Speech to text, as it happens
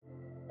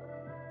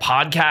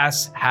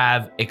Podcasts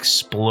have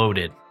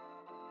exploded.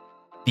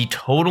 The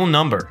total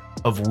number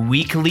of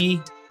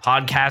weekly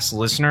podcast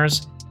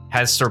listeners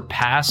has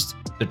surpassed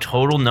the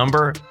total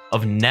number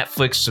of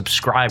Netflix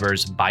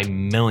subscribers by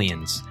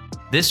millions.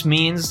 This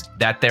means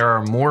that there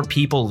are more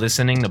people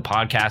listening to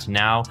podcasts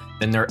now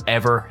than there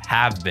ever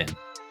have been.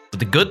 But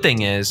the good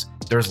thing is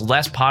there's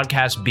less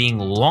podcasts being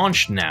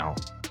launched now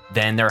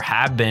than there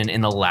have been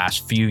in the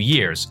last few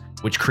years,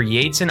 which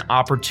creates an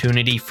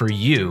opportunity for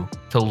you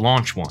to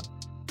launch one.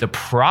 The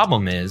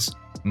problem is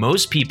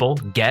most people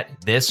get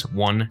this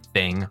one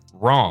thing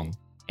wrong,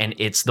 and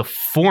it's the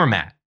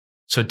format.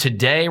 So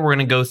today we're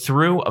going to go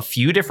through a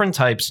few different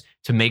types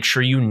to make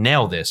sure you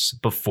nail this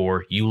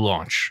before you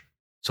launch.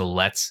 So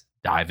let's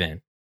dive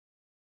in.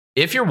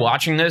 If you're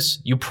watching this,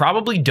 you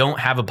probably don't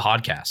have a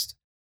podcast.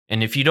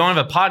 And if you don't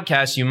have a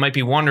podcast, you might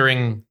be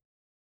wondering,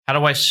 how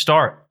do I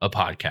start a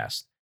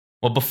podcast?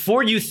 Well,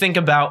 before you think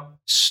about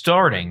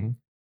starting,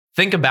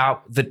 think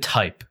about the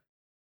type.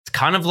 It's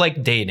kind of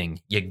like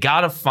dating. You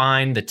got to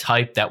find the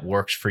type that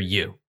works for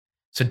you.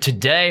 So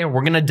today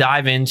we're going to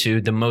dive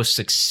into the most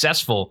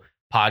successful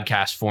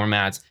podcast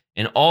formats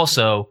and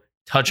also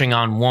touching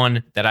on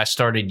one that I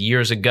started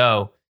years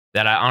ago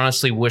that I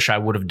honestly wish I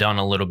would have done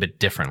a little bit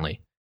differently.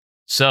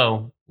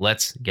 So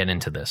let's get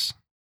into this.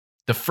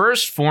 The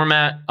first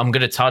format I'm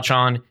going to touch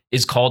on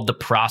is called the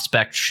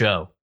prospect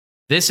show.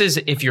 This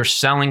is if you're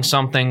selling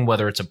something,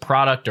 whether it's a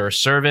product or a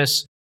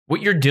service.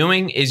 What you're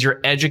doing is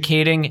you're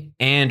educating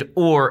and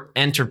or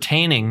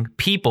entertaining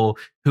people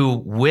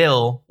who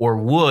will or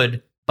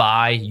would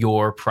buy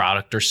your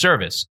product or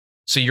service.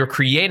 So you're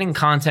creating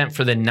content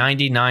for the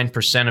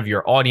 99% of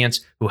your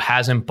audience who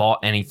hasn't bought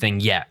anything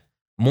yet.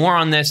 More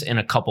on this in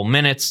a couple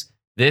minutes.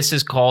 This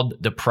is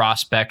called the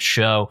prospect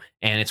show,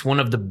 and it's one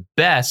of the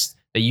best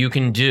that you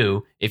can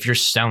do if you're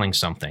selling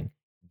something.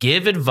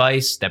 Give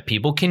advice that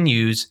people can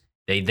use.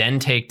 They then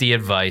take the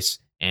advice,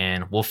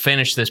 and we'll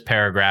finish this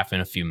paragraph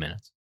in a few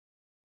minutes.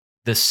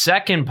 The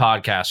second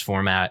podcast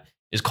format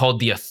is called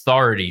the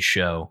authority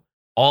show,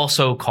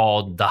 also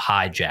called the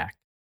hijack.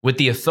 With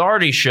the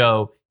authority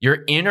show,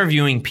 you're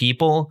interviewing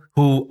people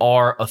who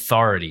are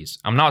authorities.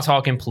 I'm not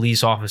talking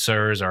police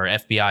officers or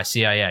FBI,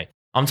 CIA.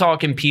 I'm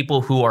talking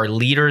people who are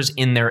leaders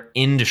in their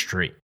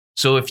industry.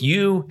 So if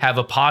you have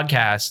a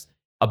podcast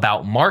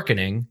about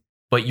marketing,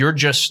 but you're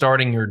just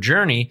starting your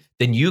journey,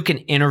 then you can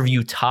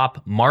interview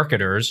top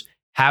marketers,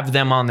 have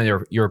them on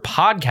your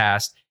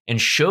podcast, and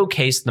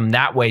showcase them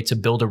that way to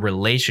build a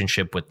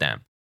relationship with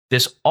them.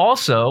 This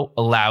also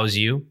allows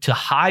you to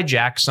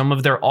hijack some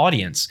of their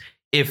audience.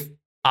 If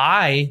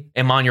I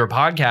am on your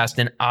podcast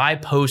and I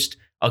post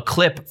a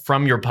clip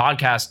from your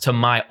podcast to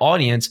my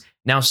audience,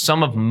 now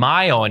some of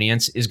my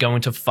audience is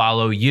going to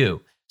follow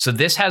you. So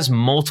this has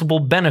multiple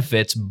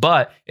benefits,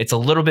 but it's a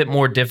little bit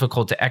more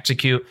difficult to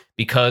execute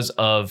because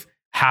of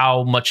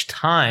how much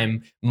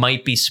time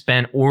might be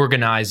spent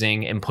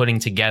organizing and putting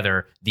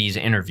together these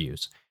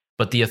interviews.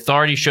 But the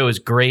authority show is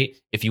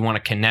great if you want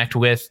to connect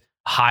with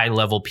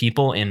high-level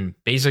people in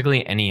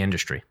basically any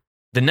industry.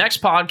 The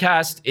next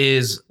podcast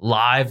is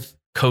live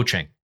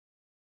coaching.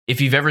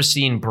 If you've ever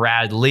seen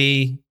Brad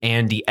Lee,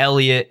 Andy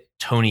Elliott,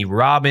 Tony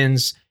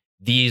Robbins,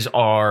 these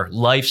are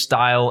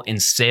lifestyle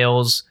and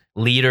sales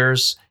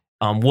leaders.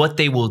 What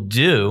they will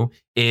do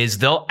is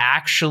they'll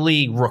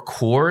actually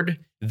record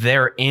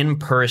their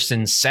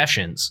in-person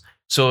sessions.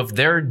 So if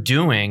they're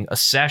doing a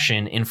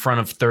session in front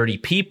of 30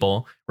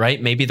 people,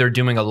 right? Maybe they're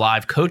doing a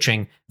live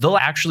coaching, they'll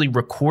actually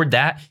record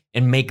that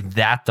and make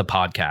that the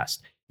podcast.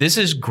 This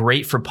is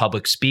great for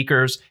public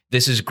speakers.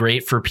 This is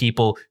great for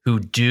people who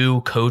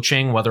do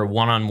coaching, whether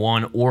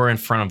one-on-one or in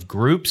front of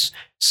groups.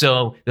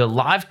 So the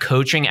live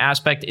coaching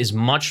aspect is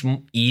much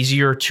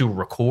easier to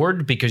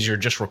record because you're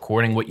just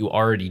recording what you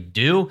already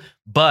do,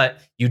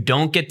 but you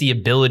don't get the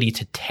ability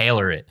to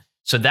tailor it.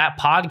 So that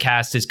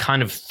podcast is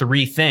kind of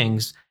three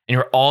things, and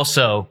you're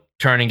also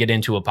turning it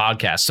into a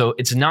podcast. So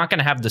it's not going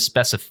to have the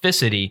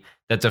specificity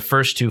that the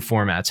first two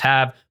formats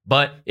have,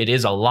 but it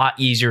is a lot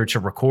easier to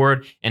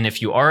record. And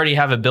if you already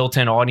have a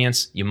built-in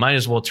audience, you might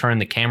as well turn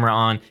the camera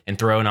on and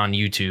throw it on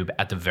YouTube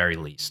at the very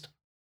least.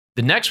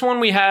 The next one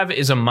we have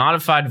is a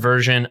modified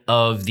version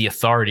of the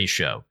authority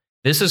show.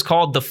 This is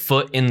called the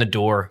foot in the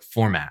door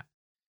format.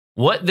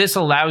 What this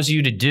allows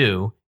you to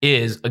do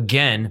is,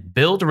 again,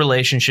 build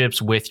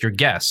relationships with your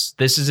guests.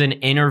 This is an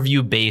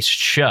interview-based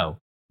show.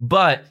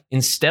 But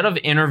instead of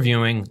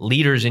interviewing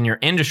leaders in your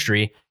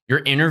industry,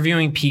 you're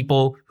interviewing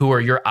people who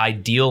are your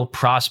ideal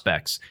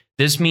prospects.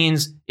 This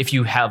means if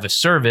you have a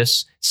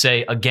service,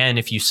 say, again,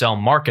 if you sell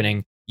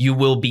marketing, you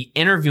will be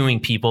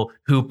interviewing people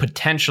who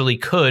potentially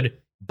could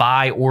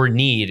buy or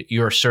need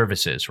your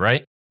services,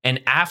 right?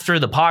 And after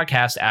the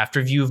podcast,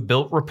 after you've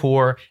built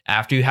rapport,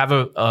 after you have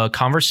a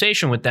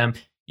conversation with them,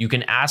 you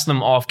can ask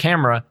them off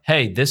camera,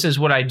 hey, this is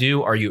what I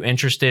do. Are you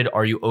interested?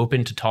 Are you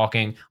open to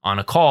talking on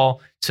a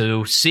call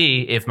to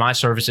see if my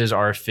services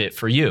are a fit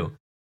for you?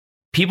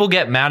 People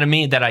get mad at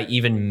me that I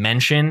even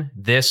mention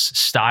this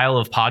style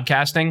of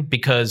podcasting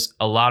because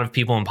a lot of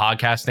people in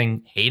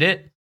podcasting hate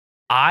it.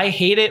 I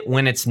hate it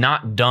when it's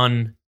not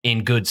done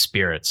in good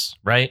spirits,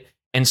 right?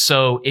 And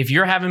so if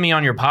you're having me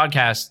on your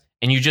podcast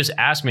and you just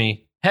ask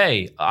me,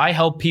 hey, I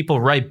help people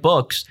write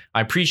books.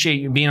 I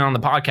appreciate you being on the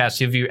podcast.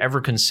 Have you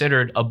ever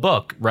considered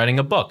writing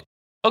a book?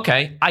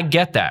 Okay, I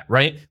get that,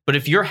 right? But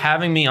if you're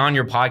having me on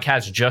your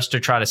podcast just to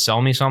try to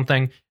sell me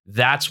something,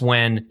 that's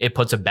when it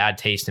puts a bad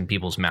taste in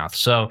people's mouths.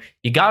 So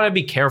you got to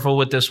be careful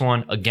with this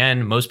one.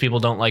 Again, most people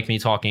don't like me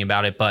talking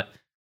about it, but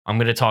I'm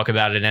going to talk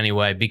about it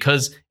anyway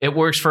because it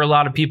works for a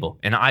lot of people.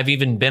 And I've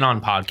even been on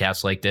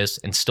podcasts like this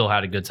and still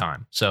had a good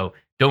time. So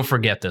don't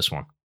forget this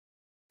one.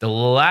 The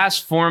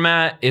last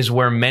format is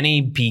where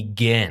many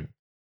begin.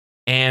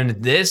 And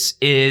this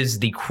is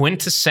the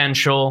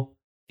quintessential,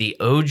 the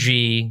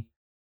OG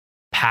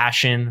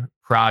passion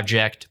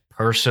project,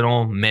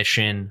 personal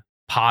mission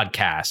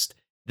podcast.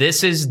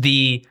 This is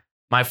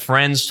my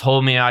friends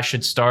told me I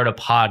should start a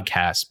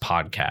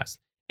podcast.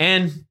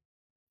 And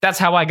that's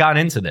how I got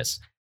into this.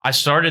 I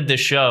started this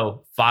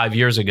show 5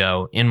 years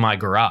ago in my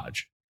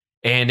garage.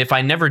 And if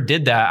I never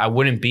did that, I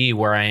wouldn't be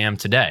where I am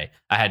today.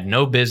 I had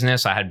no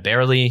business. I had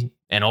barely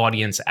an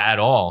audience at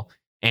all.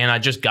 And I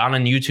just got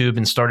on YouTube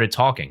and started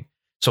talking.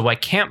 So I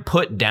can't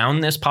put down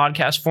this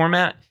podcast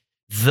format,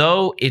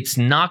 though it's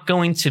not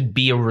going to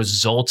be a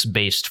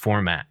results-based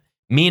format.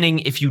 Meaning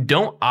if you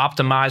don't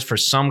optimize for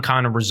some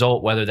kind of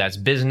result, whether that's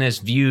business,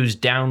 views,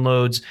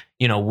 downloads,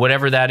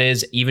 whatever that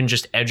is, even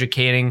just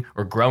educating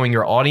or growing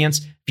your audience,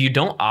 if you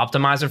don't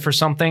optimize it for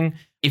something,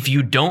 if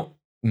you don't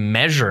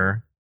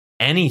measure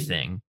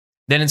anything,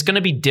 then it's going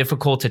to be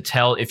difficult to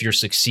tell if you're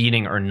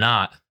succeeding or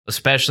not,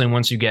 especially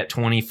once you get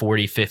 20,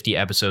 40, 50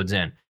 episodes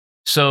in.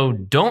 So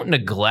don't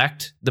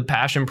neglect the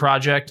passion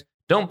project.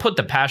 Don't put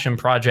the passion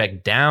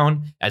project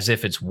down as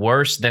if it's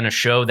worse than a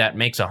show that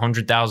makes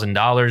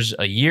 $100,000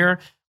 a year.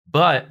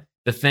 But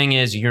the thing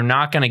is, you're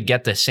not going to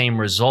get the same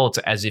results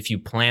as if you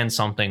plan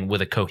something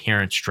with a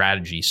coherent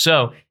strategy.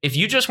 So if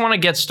you just want to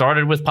get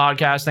started with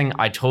podcasting,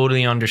 I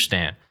totally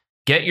understand.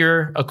 Get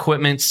your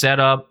equipment set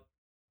up,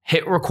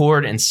 hit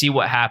record, and see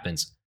what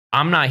happens.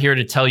 I'm not here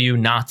to tell you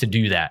not to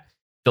do that.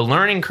 The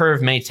learning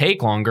curve may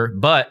take longer,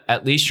 but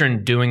at least you're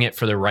doing it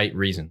for the right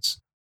reasons.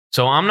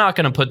 So I'm not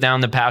going to put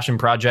down the passion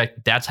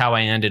project. That's how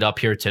I ended up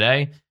here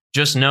today.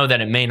 Just know that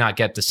it may not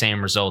get the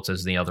same results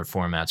as the other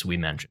formats we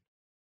mentioned.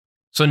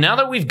 So now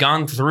that we've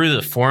gone through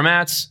the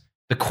formats,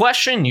 the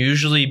question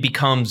usually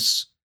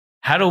becomes,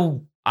 how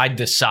do I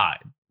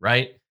decide,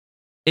 right?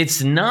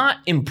 It's not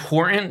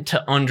important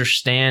to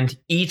understand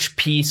each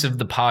piece of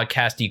the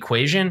podcast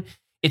equation.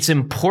 It's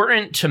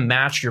important to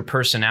match your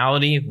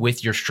personality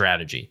with your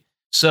strategy.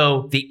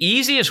 So the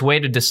easiest way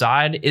to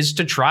decide is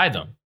to try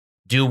them.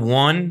 Do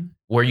one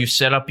where you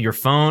set up your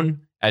phone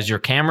as your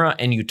camera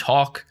and you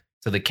talk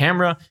to the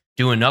camera.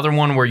 Do another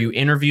one where you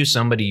interview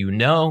somebody you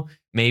know.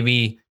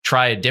 Maybe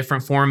try a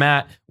different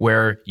format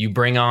where you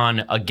bring on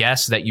a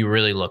guest that you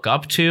really look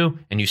up to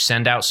and you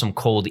send out some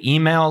cold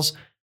emails.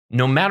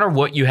 No matter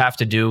what you have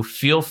to do,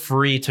 feel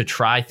free to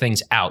try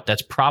things out.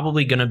 That's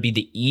probably going to be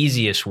the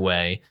easiest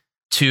way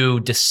to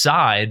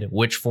decide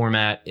which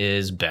format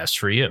is best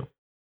for you.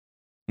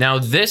 Now,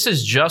 this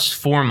is just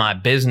for my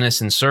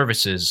business and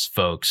services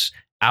folks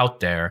out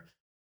there.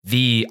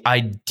 The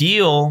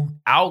ideal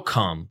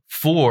outcome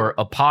for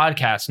a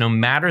podcast, no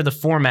matter the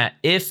format,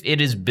 if it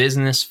is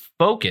business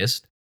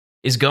focused,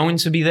 is going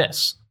to be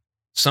this.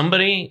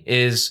 Somebody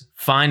is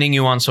finding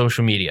you on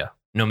social media,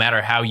 no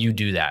matter how you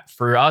do that.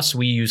 For us,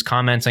 we use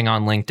commenting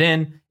on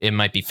LinkedIn. It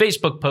might be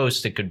Facebook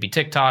posts. It could be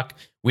TikTok.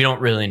 We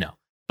don't really know.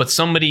 But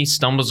somebody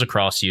stumbles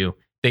across you.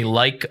 They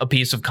like a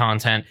piece of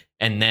content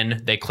and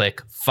then they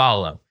click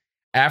follow.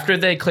 After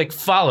they click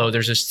follow,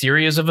 there's a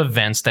series of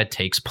events that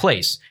takes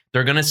place.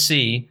 They're going to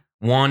see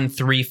 1,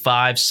 3,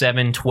 5,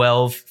 7,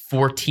 12,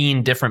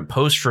 14 different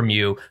posts from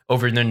you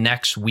over the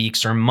next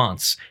weeks or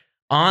months.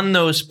 On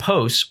those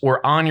posts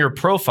or on your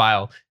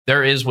profile,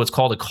 there is what's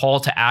called a call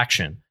to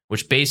action,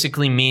 which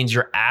basically means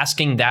you're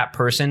asking that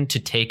person to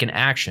take an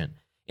action.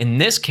 In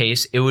this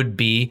case, it would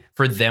be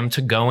for them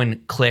to go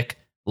and click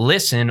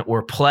listen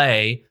or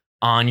play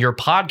on your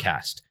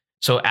podcast.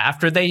 So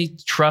after they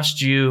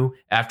trust you,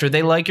 after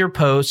they like your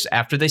posts,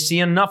 after they see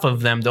enough of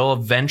them, they'll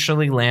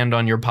eventually land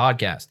on your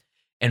podcast.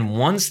 And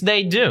once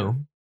they do,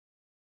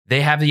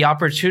 they have the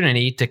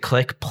opportunity to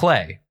click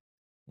play.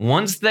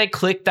 Once they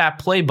click that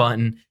play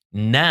button,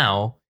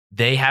 now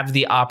they have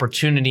the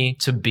opportunity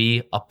to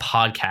be a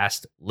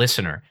podcast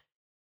listener.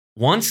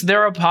 Once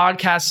they're a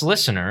podcast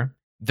listener,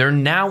 they're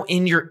now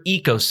in your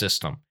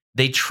ecosystem.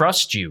 They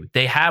trust you.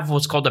 They have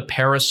what's called a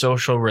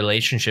parasocial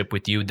relationship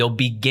with you. They'll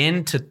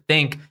begin to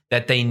think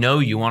that they know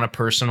you on a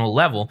personal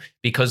level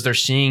because they're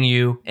seeing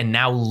you and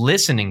now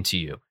listening to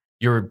you.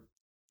 You're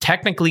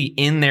technically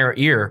in their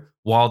ear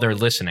while they're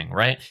listening,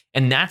 right?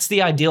 And that's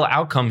the ideal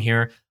outcome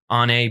here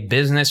on a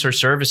business or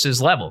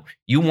services level.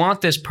 You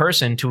want this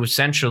person to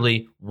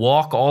essentially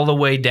walk all the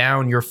way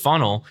down your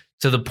funnel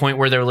to the point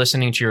where they're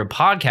listening to your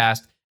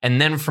podcast. And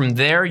then from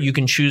there, you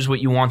can choose what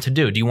you want to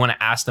do. Do you want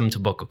to ask them to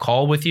book a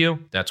call with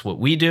you? That's what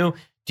we do.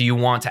 Do you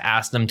want to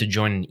ask them to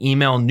join an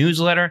email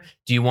newsletter?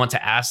 Do you want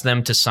to ask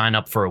them to sign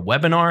up for a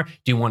webinar?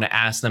 Do you want to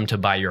ask them to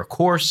buy your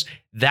course?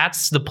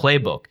 That's the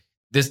playbook.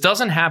 This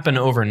doesn't happen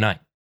overnight.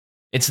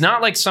 It's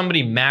not like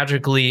somebody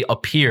magically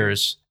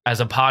appears as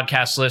a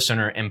podcast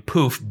listener and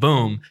poof,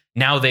 boom,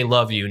 now they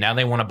love you. Now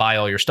they want to buy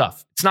all your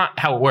stuff. It's not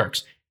how it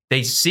works.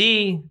 They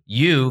see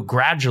you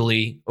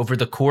gradually over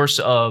the course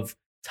of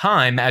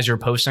time as you're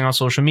posting on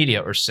social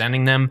media or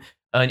sending them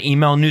an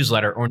email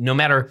newsletter, or no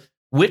matter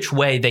which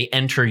way they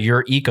enter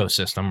your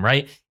ecosystem,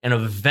 right? And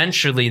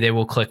eventually they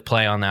will click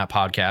play on that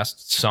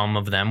podcast. Some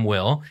of them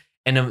will.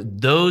 And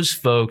those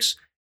folks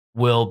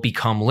will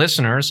become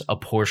listeners, a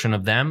portion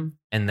of them.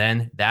 And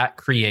then that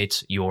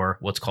creates your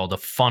what's called a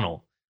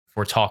funnel. If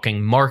we're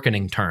talking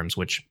marketing terms,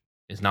 which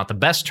is not the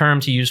best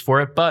term to use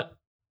for it, but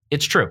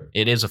it's true.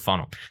 It is a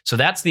funnel. So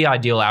that's the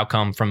ideal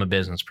outcome from a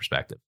business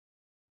perspective.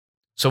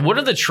 So what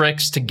are the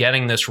tricks to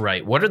getting this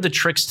right? What are the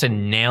tricks to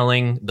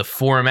nailing the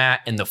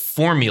format and the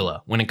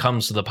formula when it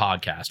comes to the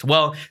podcast?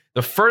 Well,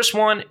 the first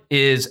one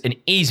is an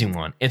easy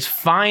one. It's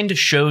find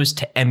shows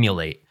to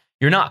emulate.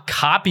 You're not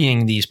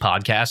copying these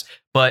podcasts,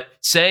 but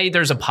say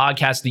there's a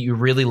podcast that you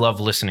really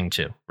love listening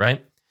to,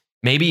 right?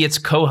 Maybe it's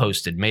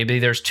co-hosted. Maybe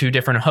there's two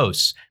different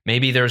hosts.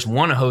 Maybe there's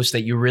one host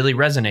that you really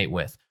resonate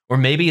with. Or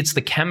maybe it's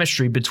the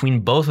chemistry between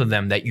both of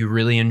them that you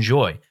really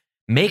enjoy.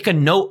 Make a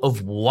note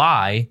of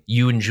why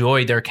you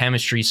enjoy their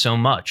chemistry so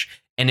much.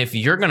 And if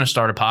you're going to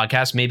start a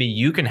podcast, maybe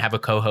you can have a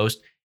co-host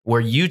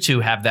where you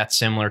two have that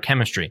similar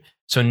chemistry.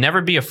 So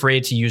never be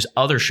afraid to use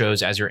other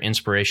shows as your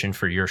inspiration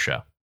for your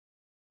show.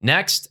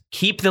 Next,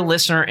 keep the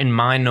listener in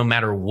mind no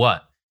matter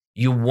what.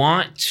 You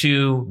want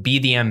to be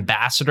the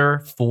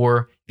ambassador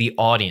for the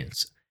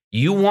audience.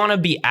 You want to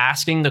be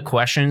asking the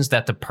questions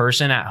that the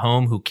person at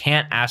home who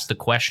can't ask the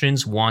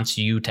questions wants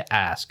you to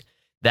ask.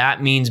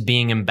 That means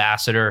being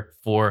ambassador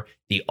for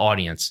the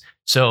audience.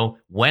 So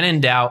when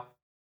in doubt,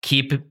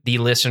 keep the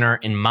listener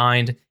in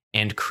mind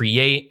and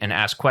create and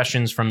ask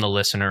questions from the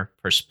listener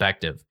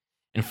perspective.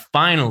 And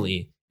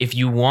finally, if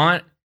you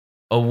want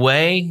a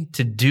way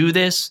to do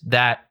this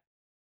that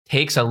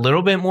takes a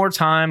little bit more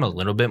time, a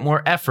little bit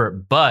more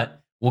effort,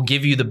 but will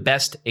give you the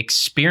best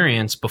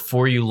experience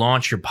before you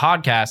launch your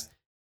podcast,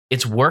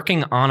 it's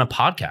working on a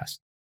podcast.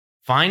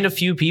 Find a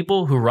few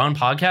people who run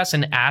podcasts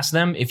and ask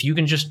them if you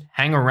can just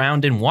hang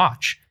around and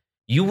watch.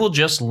 You will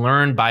just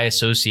learn by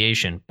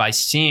association, by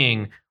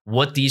seeing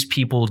what these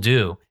people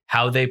do,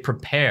 how they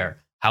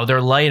prepare, how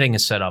their lighting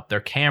is set up, their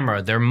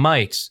camera, their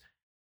mics.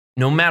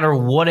 No matter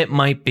what it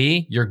might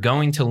be, you're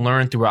going to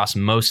learn through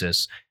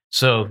osmosis.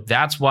 So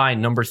that's why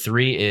number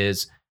 3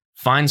 is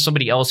find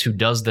somebody else who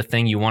does the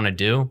thing you want to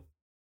do,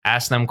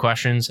 ask them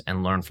questions,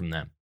 and learn from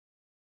them.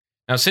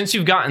 Now, since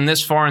you've gotten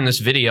this far in this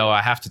video,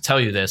 I have to tell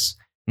you this.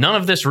 None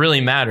of this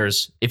really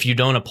matters if you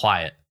don't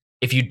apply it,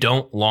 if you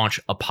don't launch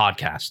a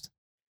podcast.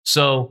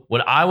 So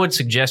what I would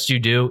suggest you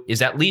do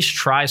is at least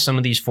try some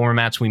of these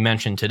formats we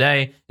mentioned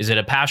today. Is it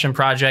a passion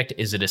project?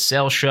 Is it a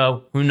sales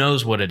show? Who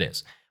knows what it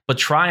is? But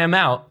try them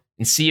out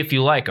and see if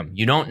you like them.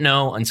 You don't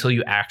know until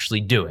you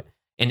actually do it.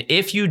 And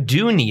if you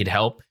do need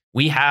help,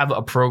 we have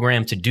a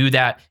program to do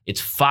that. It's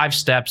 5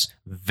 steps,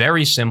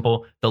 very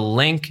simple. The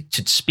link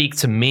to speak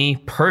to me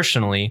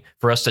personally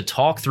for us to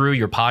talk through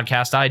your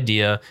podcast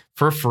idea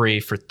for free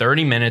for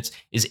 30 minutes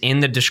is in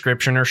the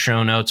description or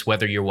show notes,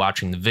 whether you're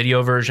watching the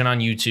video version on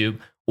YouTube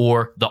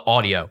or the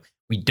audio.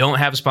 We don't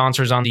have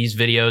sponsors on these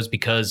videos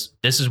because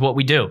this is what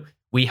we do.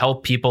 We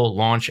help people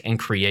launch and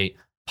create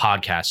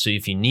podcasts. So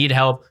if you need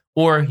help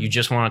or you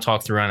just want to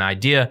talk through an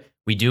idea,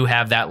 we do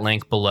have that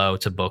link below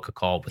to book a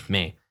call with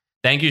me.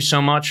 Thank you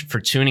so much for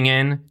tuning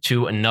in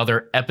to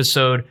another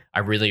episode. I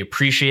really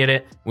appreciate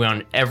it. We're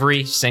on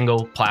every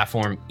single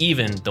platform,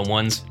 even the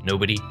ones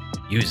nobody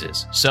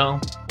uses. So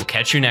we'll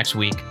catch you next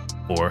week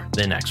for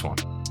the next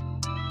one.